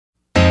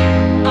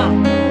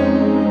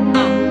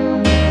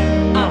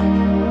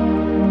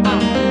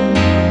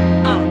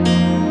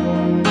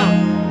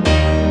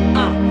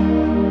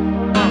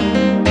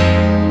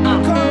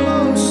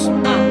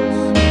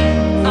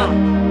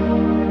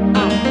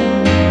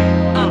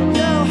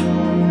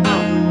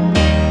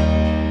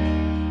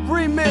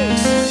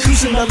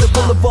Sunlit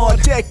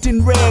Boulevard, decked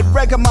in red,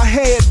 rag on my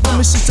head.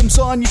 Booming systems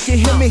on, you can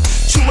hear me.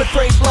 Chewing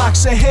 3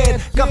 blocks ahead.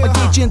 Got my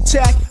gauge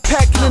intact,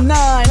 packing a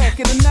 9.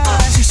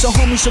 See some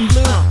homies in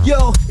blue,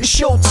 yo, it's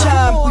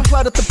showtime. We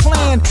plot out the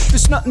plan,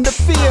 there's nothing to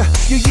fear.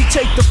 You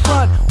take the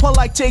front, while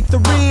I take the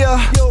rear.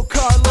 Yo,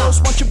 Carlos,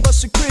 want you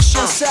bust a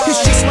Christian side?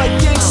 It's just like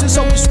gangsters,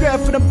 always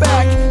grab for the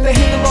back. They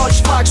hang a large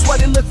fox while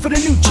they look for the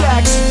new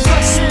jacks.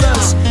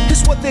 Hustlers,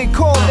 is what they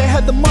call. They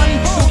had the money,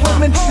 the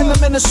women, and the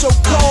men are so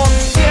calm.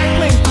 Yeah, I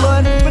claim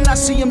blood, but not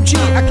CMG.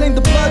 I claim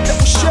the blood that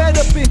was shed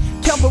up in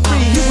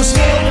Calvary. He was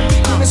nailed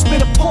and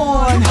spit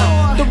upon.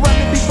 The run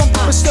may be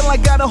bumpy, but still I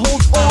gotta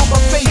hold on. My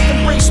faith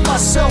and brace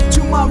myself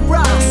to my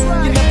rocks.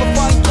 You never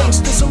find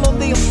gangsters alone,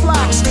 they in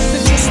flocks.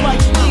 They're just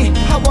like me,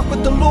 I walk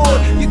with the Lord.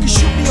 You can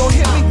shoot me or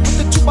hit me with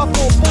the 2x4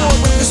 board.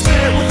 With the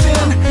spirit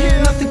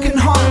within, nothing can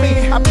harm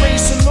me. I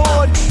praise the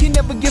Lord, He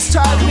never gets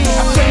tired of me.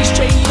 I praise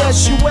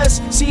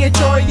J-E-S-U-S,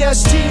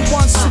 C-H-R-A-S-T.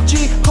 Once a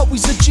G,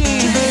 always a G.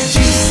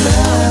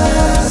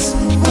 Jesus,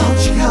 won't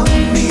you help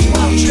me?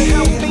 Won't you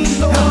help me,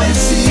 Lord? Help me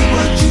see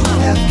what you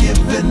have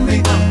given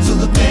me, so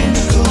the pain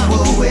will go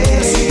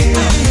away.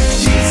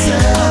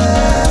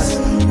 Jesus,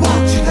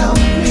 won't you help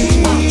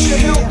me? Won't you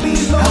help me,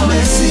 Lord? Help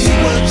me see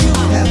what you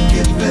have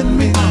given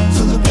me,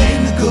 so the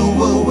pain will go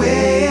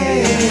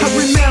away. I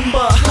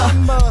remember,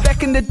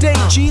 back in the day,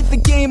 G, the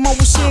game I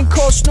was in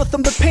cost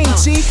nothing but pain,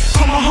 see?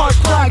 How my heart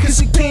cried,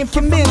 cause it came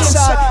from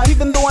inside.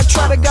 Even though I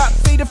tried, I got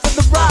faded for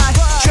the ride.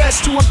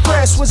 Dressed to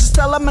impress was a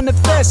style I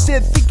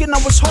manifested. Thinking I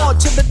was hard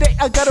till the day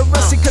I got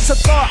arrested, cause I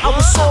thought I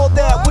was all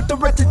that. With the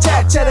red to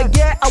tat, I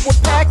get, I would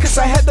pack, cause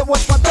I had to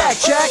watch my back,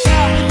 Jack.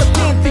 In the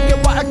pen,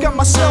 thinking what I got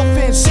myself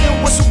in.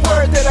 Sin was a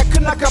word that I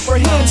could not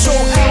comprehend. So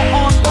out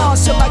on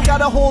bonds till I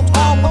gotta hold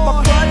on with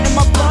my front and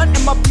my blunt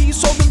and my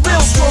piece holding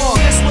real strong.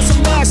 This was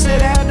a mask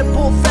that I had to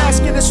pull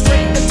fast, get it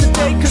straight in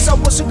today, cause I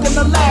wasn't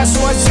gonna last.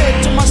 So I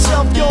said to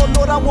myself, yo,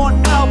 Lord, I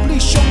want out,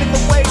 please show me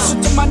the way. So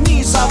to my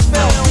knees I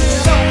fell.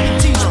 Help me,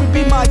 teach me,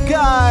 be my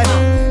guide,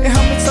 and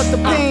help me stop the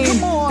pain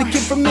that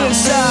came from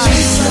inside.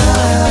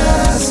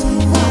 Jesus,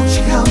 won't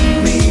you help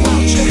me?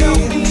 Won't you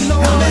help me,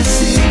 Lord? Help me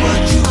see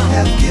what you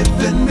have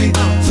given me,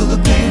 so the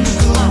pain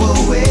will go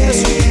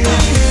away.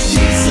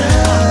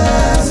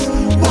 Jesus,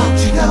 won't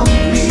you help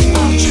me?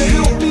 Won't you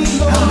help me,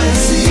 Lord? Help me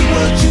see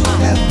what you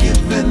have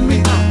given me,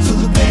 so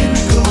the pain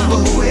will go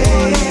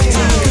away.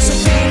 Cause the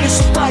pain is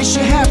a price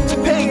you have to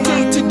pay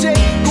day to day.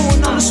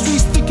 Going on the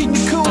streets thinking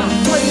you're cool,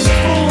 playing the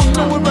fool,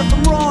 knowing right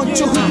from wrong.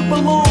 To who you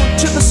belong,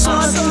 to the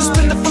sun, to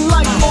spend it for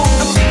life on.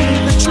 I'm giving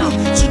you the truth,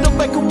 so don't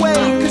back away.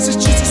 Cause as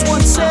Jesus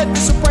once said,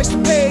 there's a price to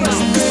pay. Cause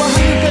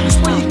behind your gun is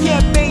where you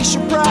can't base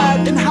your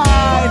pride and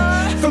hide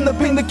from the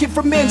pain that came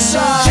from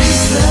inside.